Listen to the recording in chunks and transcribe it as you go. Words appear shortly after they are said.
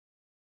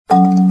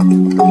Hello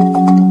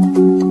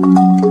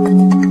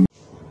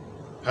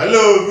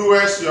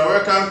viewers, you are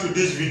welcome to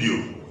this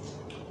video.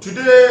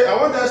 Today I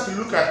want us to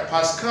look at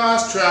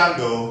Pascal's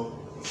triangle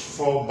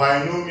for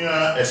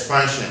binomial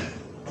expansion.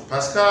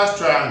 Pascal's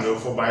triangle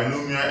for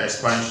binomial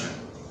expansion.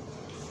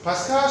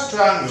 Pascal's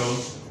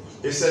triangle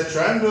is a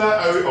triangular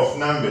array of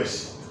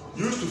numbers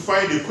used to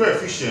find the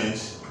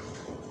coefficients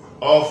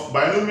of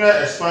binomial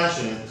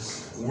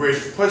expansions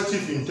with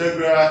positive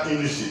integral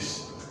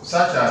indices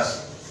such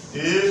as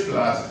a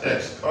plus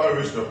x all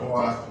raised to the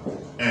power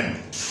n.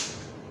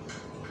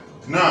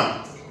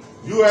 Now,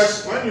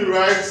 viewers, when you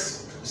write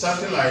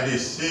something like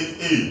this, say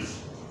a,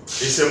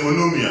 it's a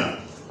monomial.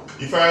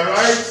 If I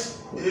write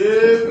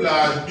a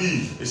plus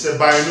b, it's a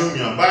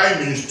binomial.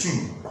 Bi means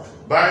 2.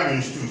 Bi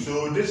means 2.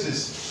 So this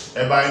is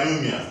a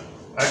binomial.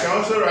 I can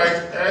also write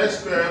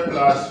x squared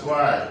plus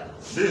y.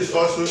 This is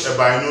also a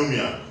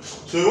binomial.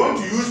 So you want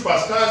to use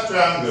Pascal's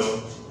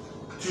triangle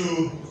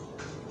to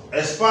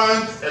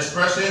expand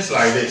expressions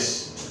like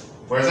this.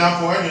 For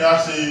example, when you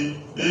have say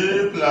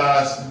a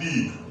plus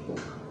b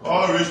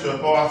all raised to the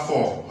power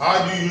 4,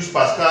 how do you use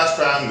Pascal's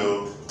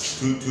triangle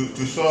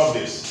to solve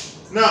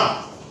this?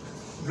 Now,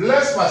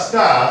 Blaise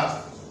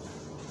Pascal,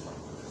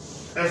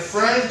 a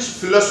French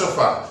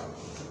philosopher,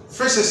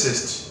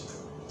 physicist,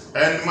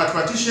 and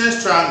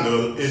mathematician's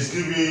triangle is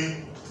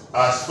given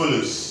as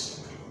follows.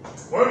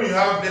 When you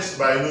have this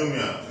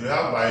binomial, you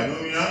have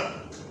binomial,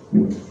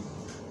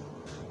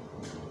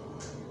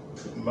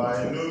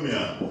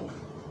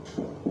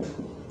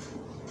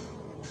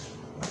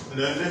 and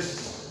then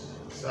this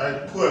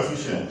side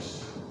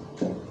coefficients.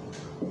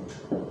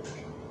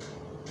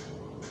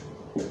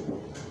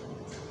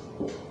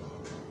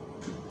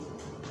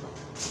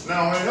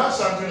 Now when you have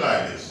something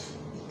like this,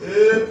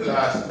 a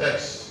plus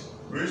x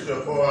raised to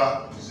the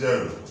power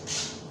 0,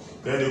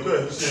 then the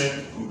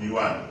coefficient will be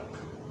 1. Now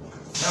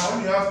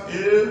when you have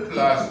a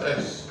plus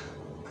x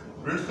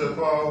raised to the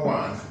power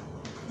 1,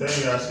 then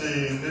you are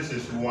saying this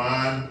is 1,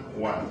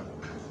 1.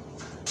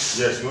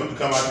 Yes, you want to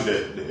come out to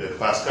the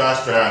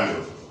Pascal's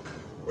triangle.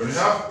 When you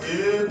have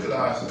a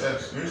plus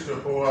x raised to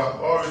the power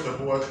all raised to the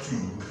power 2,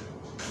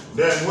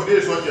 then what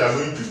is what you are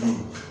going to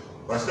do?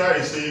 Pascal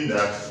is saying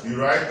that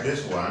you write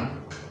this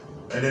one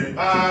and then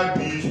add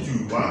these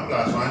two. 1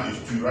 plus 1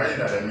 is 2, write it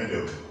at the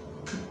middle.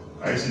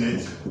 Are you seeing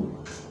it?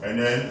 And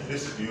then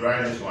this, you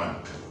write this one.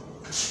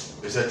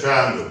 It's a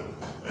triangle.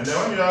 And then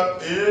when you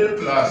have a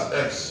plus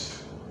x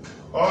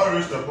all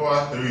raised to the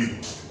power 3,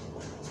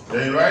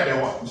 then you write the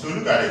one. So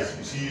look at it.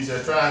 You see, it's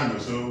a triangle.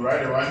 So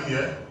write the one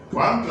here.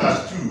 1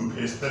 plus 2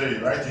 is 3.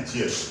 Write it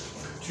here.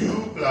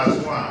 2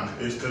 plus 1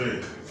 is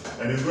 3.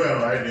 And you go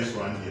and write this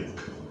one here.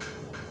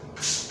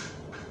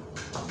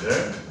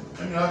 Then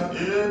when you have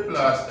a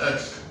plus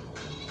x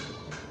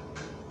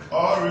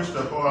all raised to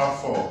the power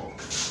 4,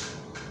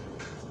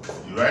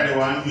 you write the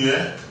one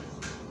here.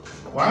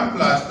 1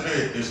 plus 3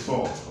 is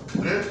 4.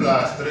 3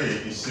 plus 3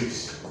 is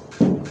 6.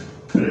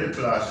 3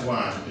 plus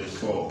 1 is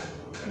 4.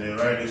 And then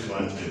write this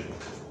one here.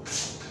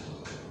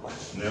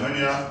 And then when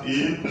you have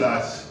a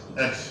plus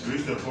x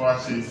raised to the power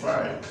say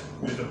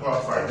 5, raised to the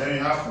power 5, then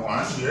you have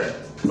 1 here.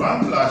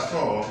 1 plus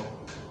 4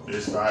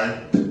 is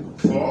 5.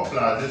 4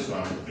 plus this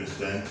one is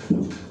 10.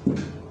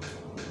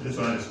 This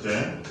one is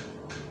 10.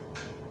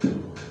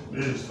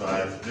 This is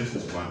 5. This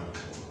is 1.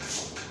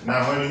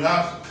 Now when you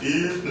have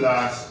a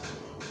plus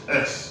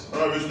x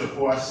all raised to the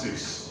power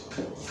 6,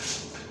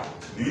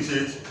 do you see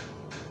it?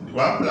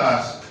 1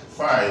 plus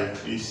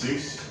 5 is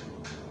 6.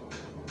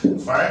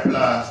 5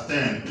 plus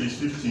 10 is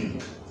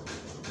 15.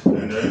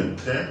 And then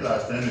 10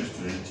 plus 10 is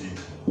 20.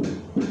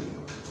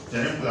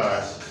 10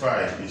 plus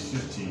 5 is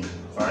 15.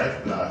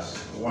 5 plus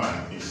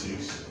 1 is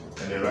 6.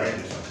 And then write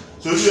this one.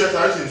 So you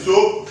are saying,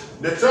 so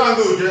the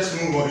triangle will just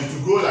move on. It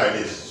will go like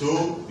this.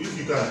 So if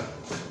you can,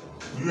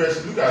 you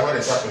guys look at what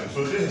is happening.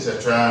 So this is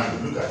a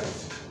triangle. Look at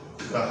it.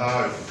 Look at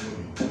how it is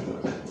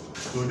moving.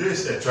 So this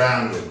is a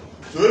triangle.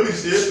 So if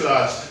it's a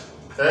plus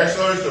x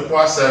all raised to the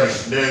power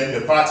 7, then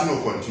the pattern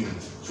will continue.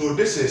 So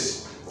this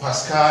is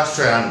Pascal's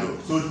triangle.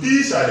 So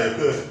these are the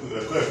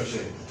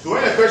coefficients. So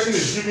when a question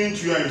is given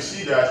to you and you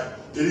see that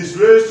it is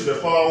raised to the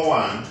power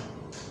 1,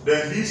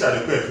 then these are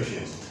the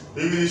coefficients.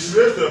 If it is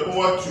raised to the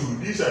power 2,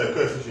 these are the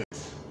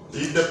coefficients.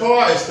 If the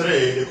power is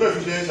 3, the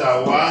coefficients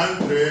are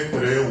 1, 3,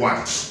 3,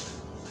 1.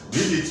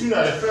 This means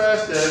that the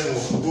first term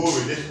will go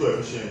with this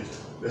coefficient,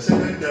 the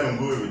second term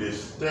will go with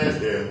this,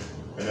 third term,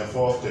 and the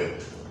fourth term.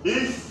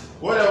 If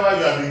whatever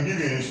you have been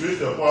given is raised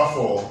to the power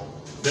 4,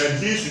 then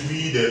these will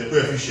be the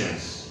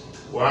coefficients.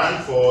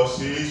 1, 4,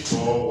 6,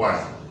 4,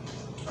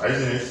 1.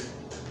 Isn't it?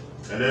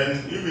 And then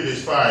if it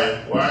is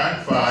 5,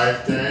 1,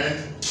 5,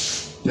 10,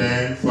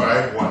 10,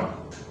 5, 1.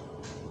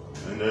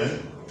 And then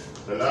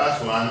the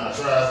last one, as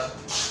far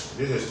as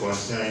this is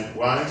concerned,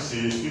 1,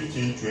 6,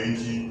 15,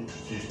 20,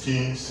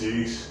 15,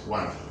 6,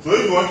 1. So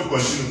if you want to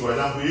continue, for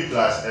example, e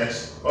plus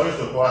x, all to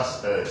the power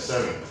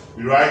 7,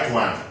 we write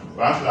 1. 1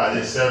 plus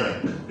this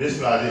 7, this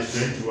plus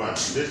this 21,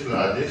 this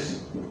plus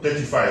this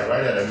 35,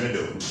 right at the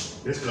middle.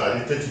 This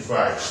plus this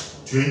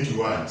 35,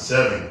 21,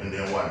 7, and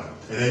then 1.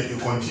 and then it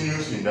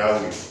continues in that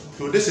way.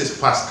 So this is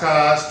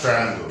Pascal's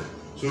triangle.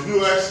 So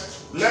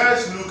viewers,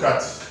 let's look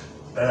at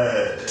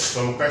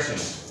some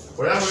questions.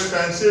 For example,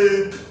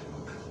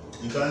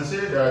 you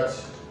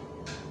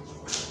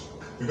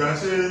can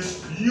say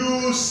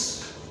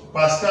use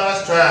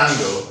Pascal's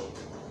triangle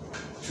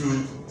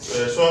to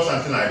solve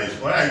something like this.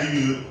 When I give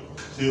you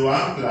say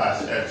 1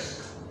 plus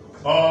x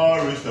all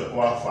raised to the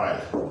power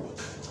 5.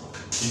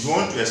 If you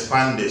want to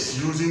expand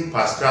this using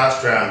Pascal's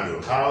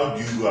triangle, how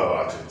do you go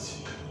about it?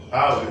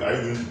 How are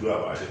you going to go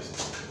about this?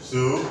 So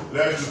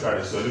let's look at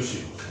the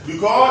solution.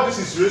 Because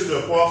this is raised to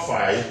the power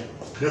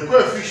 5, the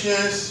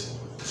coefficients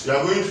you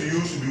are going to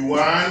use will be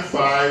 1,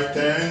 5,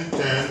 10,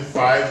 10,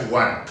 5,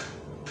 1.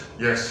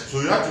 Yes,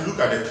 so you have to look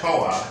at the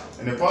power,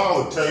 and the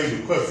power will tell you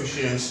the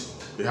coefficients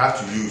you have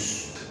to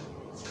use.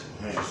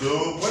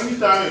 So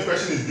anytime a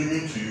question is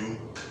given to you,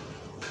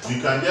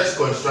 you can just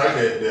construct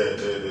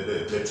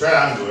the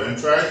triangle and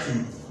try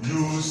to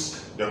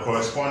use the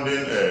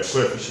corresponding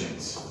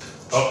coefficients.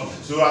 Okay,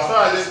 so as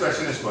far as this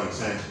question is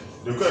concerned,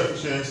 the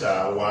coefficients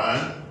are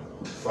 1,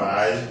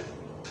 5,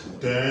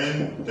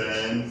 10,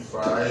 10,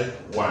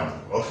 5,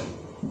 1. Okay,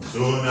 so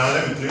now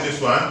let me clear this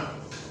one,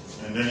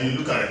 and then you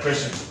look at the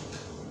question.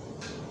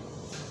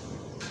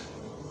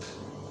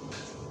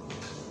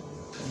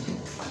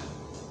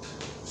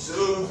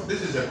 So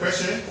this is the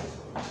question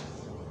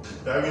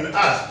that I've been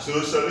asked.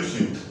 So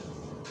solution.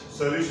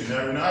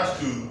 I've been asked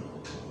to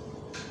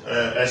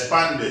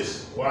expand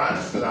this 1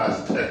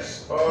 plus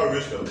x all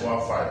raised to the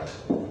power 5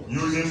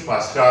 using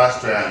Pascal's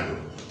triangle.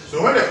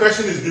 So when the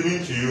question is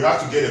given to you, you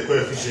have to get the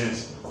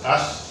coefficients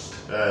as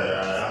I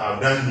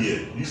have done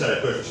here. These are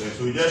the coefficients.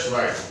 So you just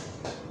write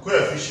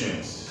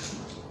coefficients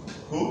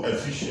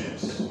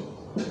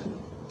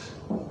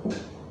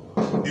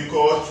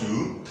equal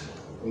to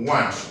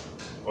 1.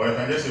 Or you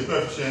can just say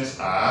coefficients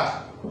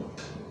are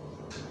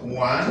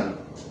 1,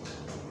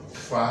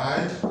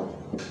 5,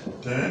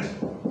 10,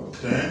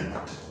 10,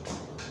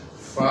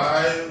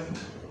 5,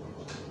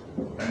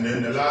 and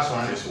then the last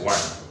one is 1.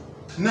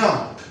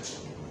 Now,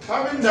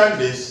 having done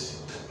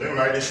this, let me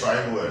write this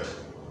 5 words.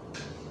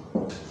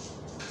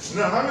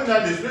 Now, having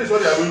done this, this is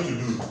what you are going to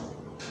do.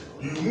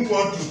 You move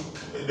on to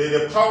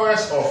the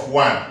powers of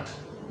 1.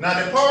 Now,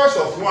 the powers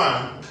of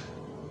 1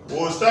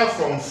 will start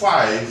from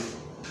 5,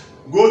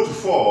 go to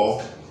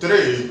 4,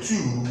 3, 2,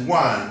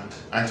 1,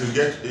 until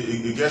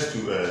it gets to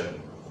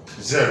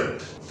 0.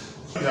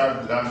 We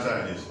have the answer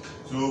like this.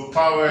 So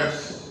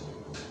powers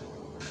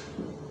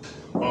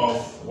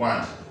of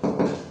 1.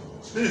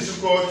 This is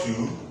equal to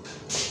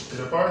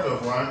the powers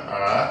of 1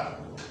 are.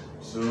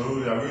 So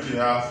we are going to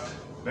have,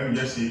 let me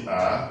just see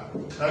R.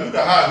 Now look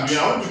at how I'm doing.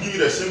 I want to give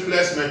you the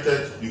simplest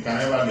method you can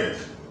ever get.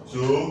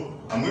 So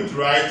I'm going to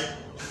write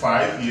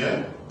 5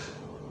 here.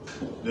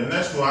 The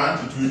next one,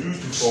 it will reduce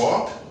to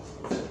 4.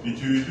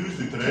 It will reduce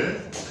to 3.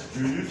 It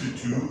will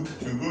reduce to 2.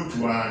 It will go to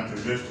 1. It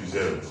will get to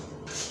 0.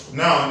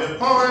 Now the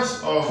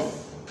powers of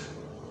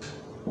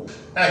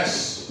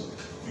x,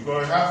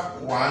 because we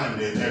have 1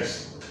 and then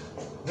x.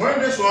 When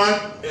this one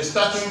is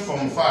starting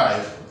from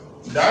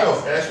 5, that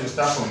of x will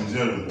start from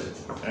 0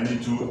 and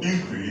it will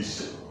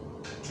increase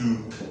to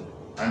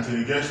until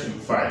it gets to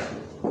 5.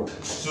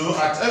 So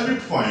at every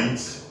point,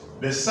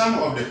 the sum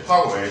of the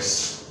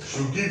powers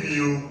should give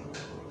you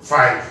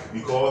 5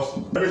 because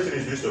everything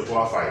is raised to the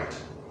power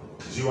 5.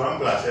 You see 1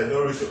 plus x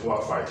all raised to the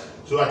power 5.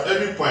 So at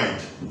every point,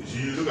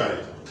 you look at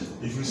it.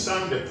 If you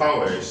sum the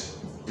powers,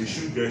 you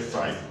should get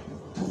 5.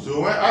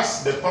 So when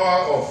as the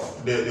power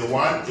of the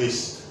 1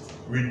 is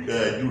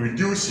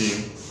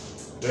reducing,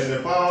 then the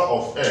power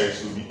of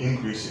x will be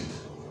increasing.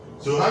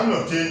 So having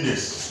obtained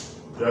this,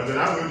 we are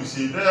now going to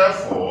see,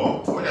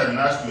 therefore, what you have been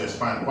asked to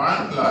expand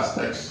 1 plus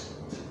x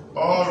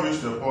all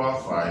raised to the power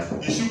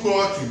 5 is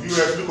equal to,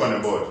 viewers, look on the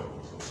board.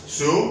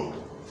 So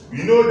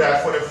we know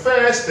that for the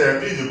first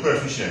term, this is the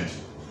coefficient.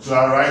 So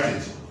I'll write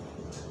it.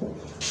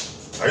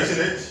 Are you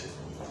seeing it?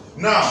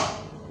 Now,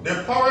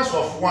 the powers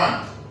of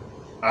 1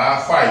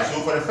 are 5. So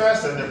for the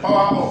first term, the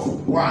power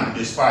of 1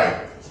 is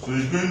 5. So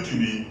it's going to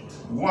be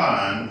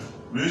 1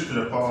 raised to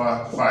the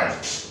power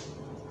 5.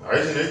 Are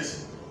you seeing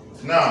it?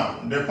 Now,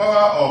 the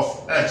power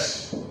of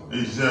x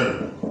is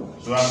 0.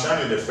 So I'm done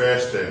with the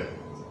first term.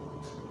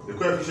 The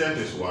coefficient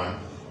is 1.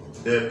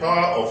 The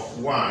power of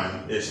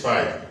 1 is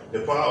 5. The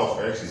power of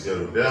x is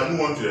 0. Then I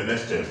move on to the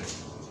next term.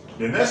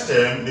 The next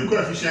term, the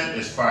coefficient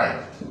is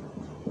 5.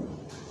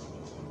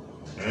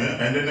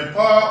 And then the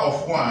power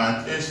of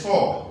 1 is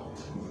 4.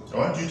 I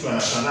want you to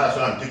understand, that's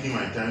why I'm taking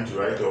my time to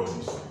write all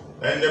this.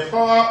 And the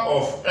power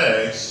of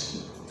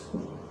x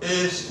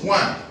is 1.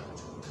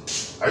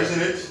 Are you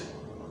seeing it?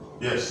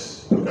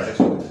 Yes, look at it.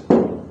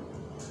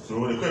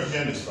 So the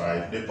coefficient is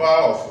 5. The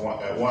power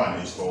of 1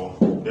 is 4.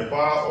 The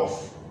power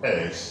of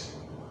x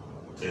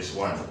is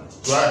 1.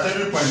 So at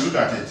every point, look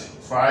at it.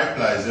 5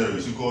 plus 0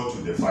 is equal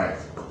to the 5.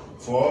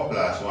 4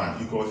 plus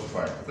 1 equal to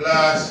 5.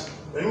 Plus,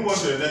 then we move on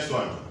to the next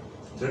one.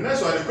 The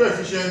next one, the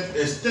coefficient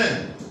is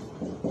 10.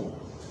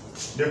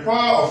 The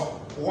power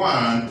of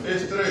 1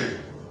 is 3.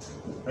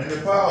 And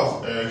the power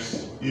of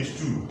x is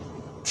 2.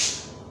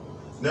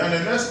 Then the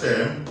next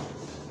term,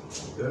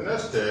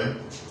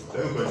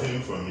 let me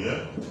continue from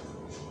here.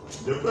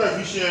 The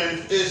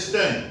coefficient is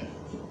 10.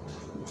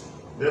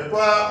 The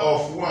power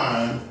of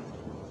 1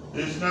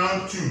 is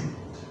now 2.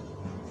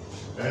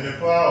 And the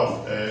power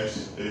of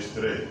x is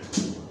 3.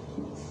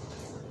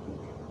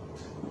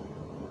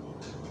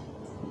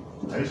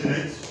 Are you seeing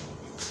it?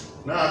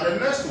 Now the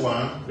next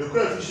one, the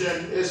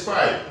coefficient is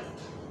 5.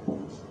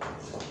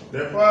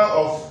 The power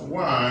of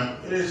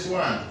 1 is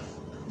 1.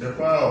 The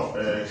power of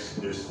x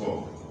is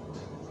 4.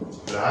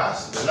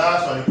 Plus, the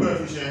last one, the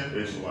coefficient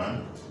is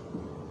 1.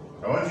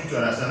 I want you to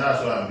understand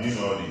that's why I'm doing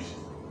all this.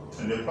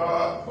 And the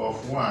power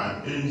of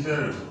 1 is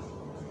 0.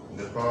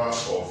 The power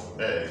of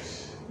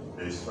x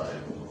is 5.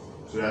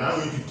 So we are now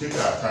going to take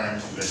our time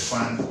to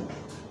expand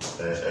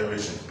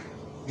everything.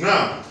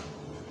 Now,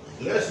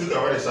 let's look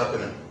at what is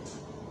happening.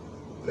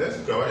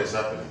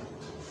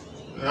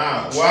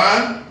 Now,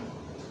 1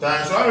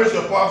 times 1 raised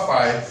to the power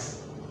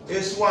 5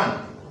 is 1.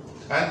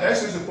 And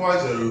x raised to the power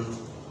 0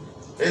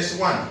 is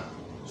 1.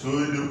 So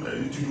it will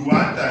do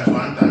 1 times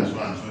 1 times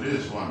 1. So this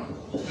is 1.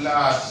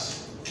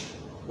 Plus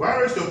 1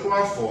 raised to the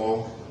power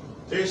 4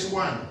 is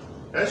 1.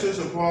 X raised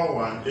to the power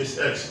 1 is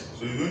x.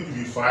 So it's going to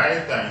be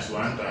 5 times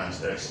 1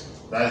 times x.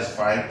 That is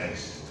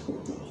 5x.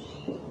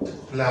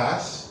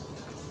 Plus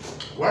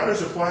 1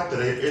 raised to the power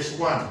 3 is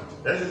 1.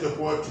 X raised to the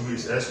power 2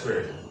 is s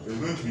squared. So it's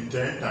going to be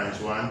 10 times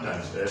 1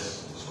 times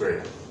s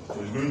squared. So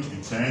it's going to be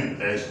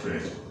 10s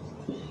squared.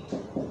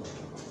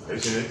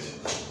 Isn't it?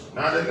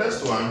 Now the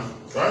next one,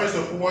 1 raised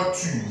to the power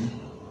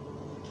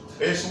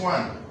 2 is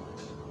 1.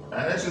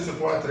 And x raised to the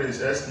power 3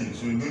 is s cubed.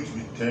 So it's going to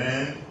be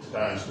 10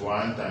 times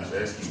 1 times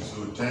s cubed.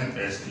 So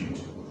 10s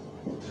cubed.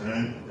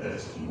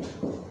 10s cubed.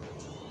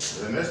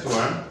 So the next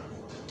one,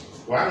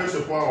 1 raised to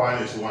the power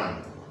 1 is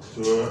 1.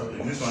 So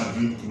this one is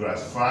going to give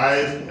us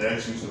 5x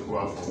raised to the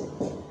power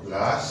 4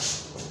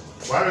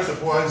 plus 1 raised to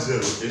the power 0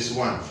 is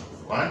 1.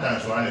 1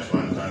 times 1 is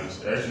 1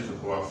 times x raised to the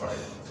power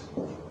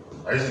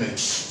 5. Isn't it?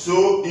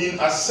 So in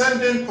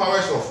ascending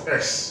powers of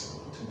x,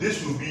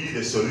 this will be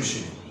the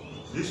solution.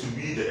 This will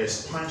be the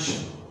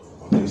expansion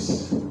of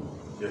this.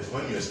 Yes,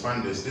 when you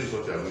expand this, this is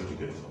what you are going to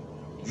get.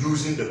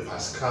 Using the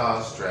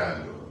Pascal's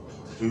triangle.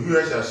 So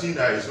viewers have seen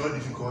that it's not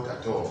difficult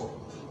at all.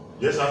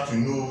 You just have to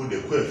know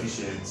the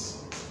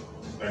coefficients.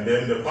 And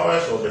then the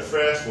powers of the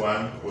first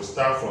one will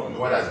start from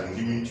what has been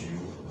given to you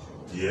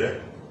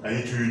here, and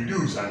it will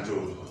reduce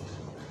until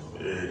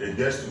it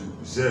gets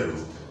to 0.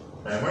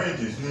 And when it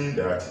is doing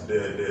that,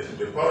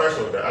 the powers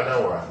of the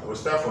other one will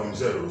start from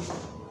 0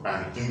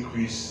 and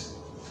increase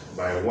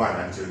by 1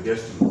 until it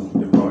gets to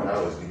the power that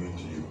was given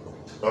to you.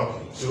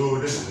 Okay, so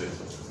this is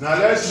it. Now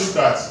let's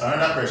look at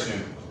another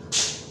question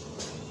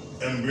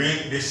and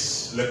bring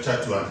this lecture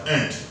to an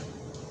end.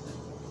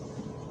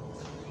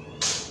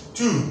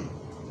 2.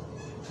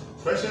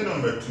 Question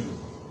number 2.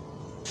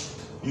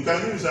 You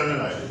can do something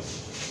like this.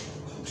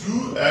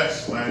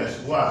 2x minus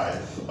y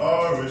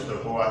all raised to the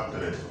power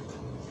 3.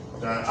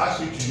 Then ask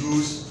you to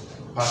use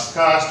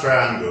Pascal's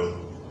triangle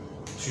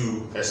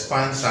to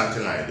expand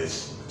something like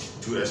this.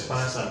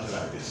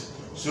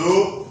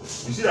 So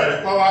you see that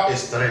the power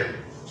is 3.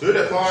 So if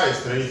the power is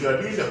 3, if you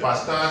are doing the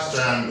Pascal's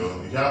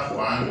triangle, you have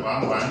 1,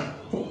 1, 1,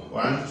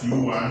 1,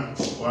 2, 1,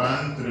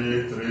 1,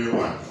 3, 3,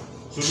 1.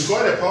 So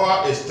because the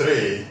power is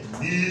 3,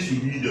 these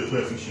will be the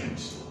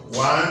coefficients.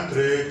 1,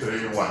 3,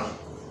 3, 1.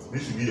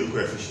 This will be the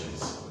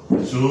coefficients.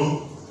 So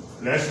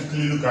let's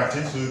quickly look at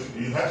it. So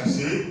you have to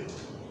say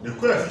the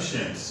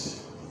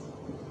coefficients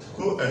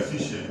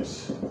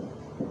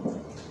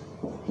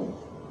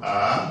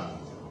are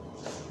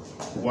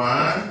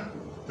 1,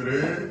 3,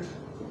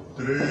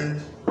 3,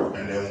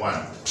 and then 1.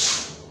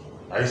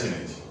 Are you seeing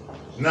it?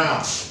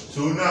 Now,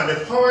 so now the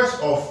powers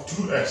of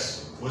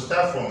 2x will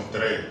start from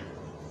 3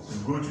 to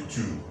go to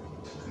 2,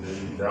 and then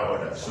in that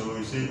order. So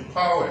you say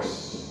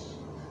powers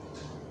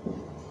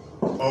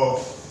of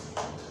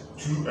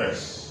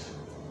 2x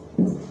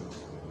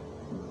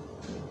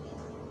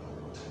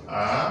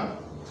are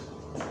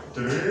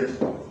 3,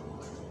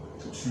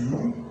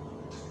 2,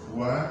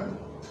 1,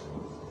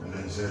 and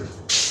then 0.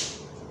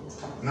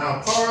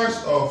 Now powers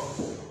of,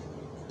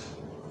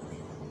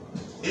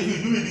 if you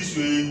do it this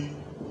way,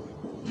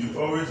 you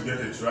always get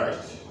it right.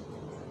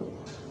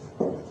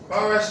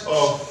 Powers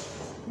of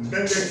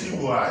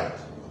negative y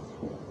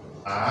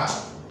are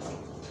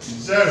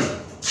 0.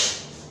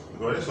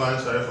 Because this one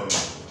started from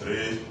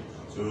 3.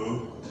 So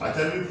at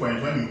every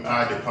point when you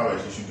add the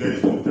powers, you should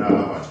get the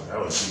total one. That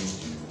was given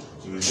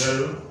to you. So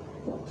 0,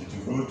 it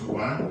will go to 1,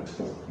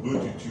 go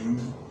to 2,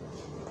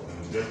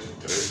 and get to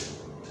 3.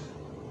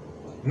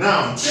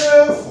 Now,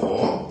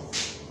 therefore,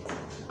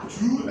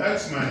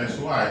 2x minus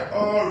y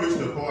all raised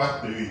to the power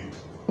 3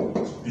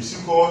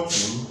 is equal to,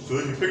 so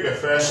if you pick the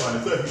first one,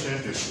 the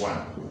coefficient is 1.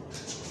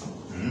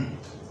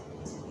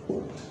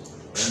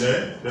 And then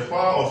the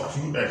power of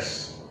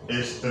 2x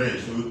is 3,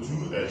 so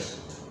 2x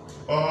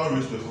all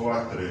raised to the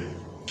power 3.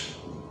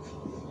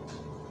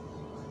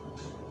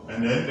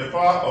 And then the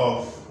power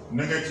of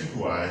negative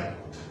y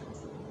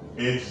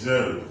is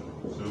 0,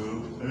 so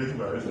negative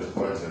y raised to the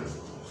power 0.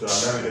 So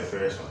I'm done with the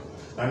first one.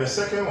 And the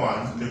second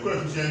one, the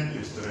coefficient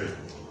is 3.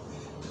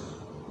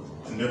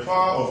 And the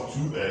power of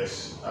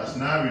 2x has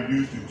now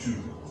reduced to 2.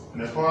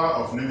 And the power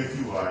of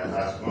negative y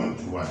has gone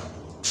to 1.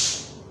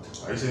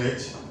 Isn't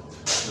it?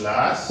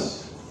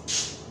 Plus,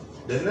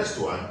 the next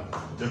one,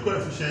 the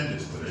coefficient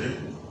is 3.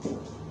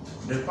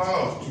 The power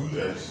of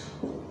 2x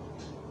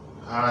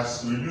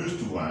has reduced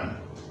to 1.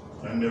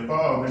 And the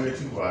power of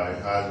negative y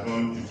has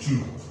gone to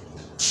 2.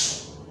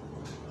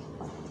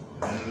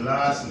 And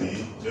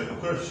lastly, the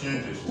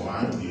coefficient is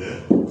 1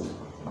 here.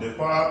 The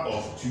power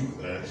of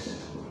 2x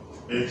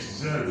is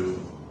 0,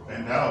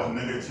 and that of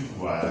negative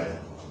y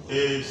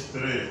is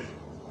 3.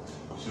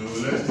 So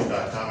let's take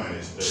our time and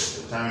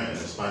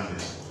expand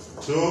this.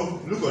 So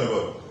look at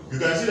it. You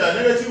can see that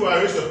negative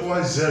y raised to the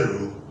power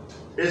 0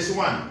 is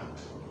 1.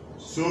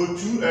 So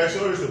 2x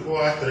raised to the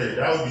power 3,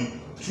 that would be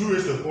 2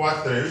 raised to the power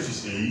 3, which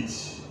is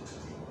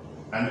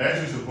 8, and x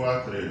raised to the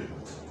power 3.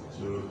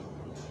 So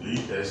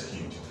 8x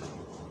cubed.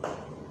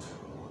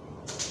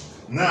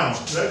 Now,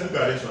 let's look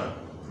at this one.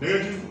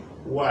 Negative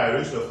y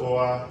raised to the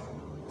power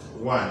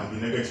 1 will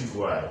be negative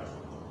y.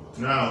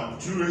 Now,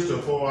 2 raised to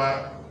the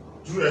power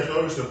 2x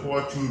raised to the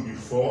power 2 will be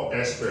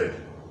 4x squared.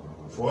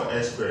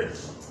 4x squared.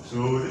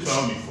 So this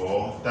one will be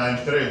 4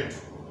 times 3.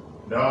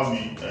 That will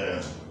be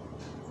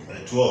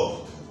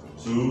 12.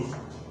 So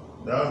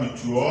that will be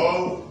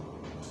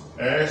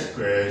 12x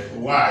squared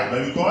y.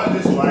 But because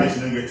this y is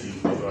negative,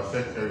 it will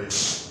affect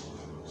everything.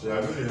 So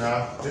I'm going to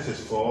have, this is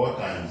 4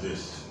 times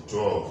this,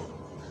 12.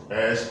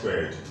 x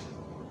squared,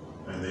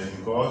 and then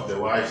because the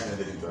y is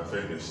negative to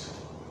affect this.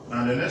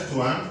 Now the next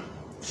one,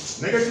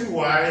 negative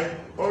y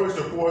all raised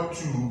to the power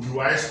 2 will be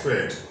y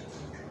squared.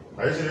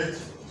 Isn't it?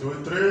 So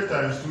 3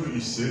 times 2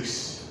 is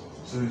 6.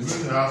 So it's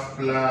going to have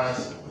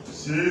plus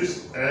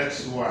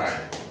 6xy.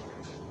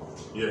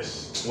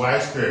 Yes, y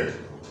squared.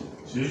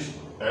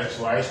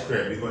 6xy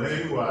squared, because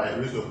negative y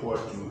raised to the power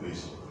 2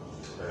 is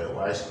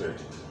y squared.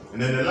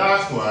 And then the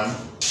last one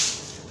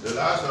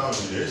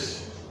will be this.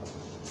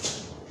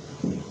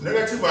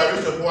 Negative y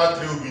raised to the power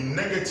 3 will be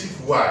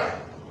negative y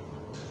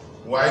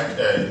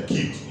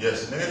cubed.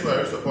 Yes, negative y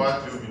raised to the power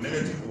 3 will be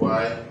negative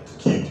y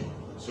cubed.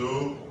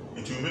 So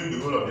it will make the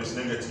whole of this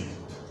negative.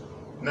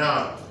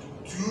 Now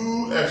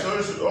 2x all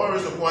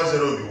raised to the power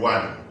 0 will be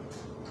 1.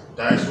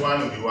 Times 1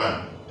 will be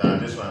 1.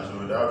 Times this one,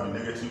 so that will be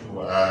negative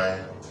y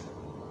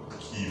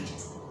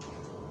cubed.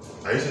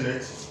 Are you seeing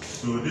it?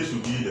 So this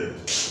will be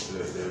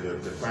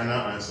the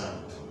final answer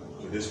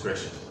to this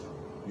question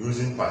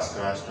using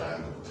Pascal's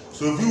triangle.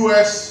 So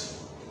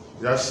viewers,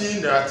 you have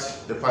seen that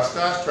the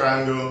Pascal's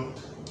triangle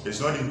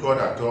is not difficult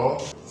at all.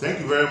 Thank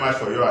you very much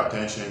for your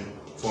attention.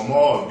 For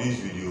more of these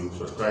videos,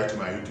 subscribe to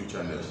my YouTube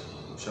channel,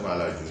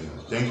 Shamalaa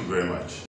Jnr. Thank you very much.